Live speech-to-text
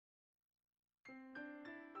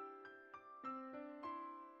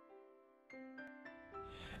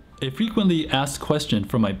A frequently asked question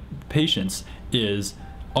from my patients is,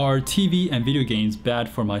 are TV and video games bad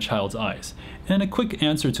for my child's eyes? And a quick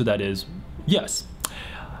answer to that is yes.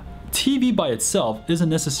 TV by itself isn't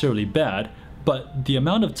necessarily bad, but the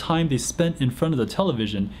amount of time they spend in front of the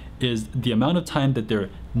television is the amount of time that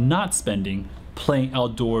they're not spending playing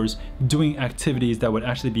outdoors, doing activities that would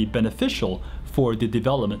actually be beneficial for the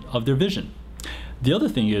development of their vision. The other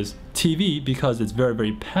thing is TV, because it's very,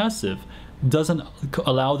 very passive, doesn't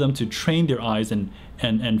allow them to train their eyes and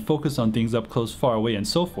focus on things up close, far away, and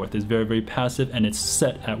so forth. It's very, very passive, and it's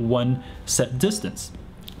set at one set distance.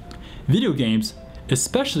 Video games,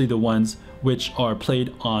 especially the ones which are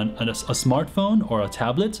played on a smartphone or a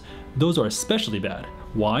tablet, those are especially bad.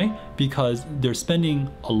 Why? Because they're spending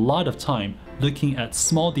a lot of time looking at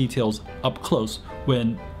small details up close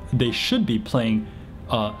when they should be playing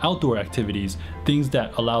outdoor activities, things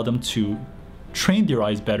that allow them to train their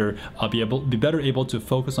eyes better, be better able to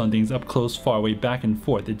focus on things up close, far away, back and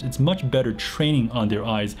forth. It's much better training on their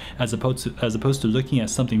eyes as opposed to looking at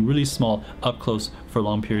something really small up close for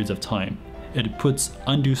long periods of time. It puts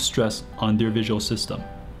undue stress on their visual system.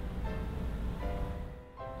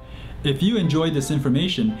 If you enjoyed this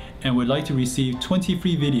information and would like to receive 20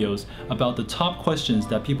 free videos about the top questions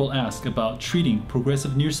that people ask about treating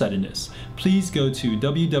progressive nearsightedness, please go to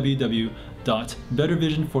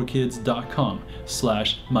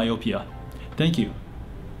www.bettervisionforkids.com/myopia. Thank you.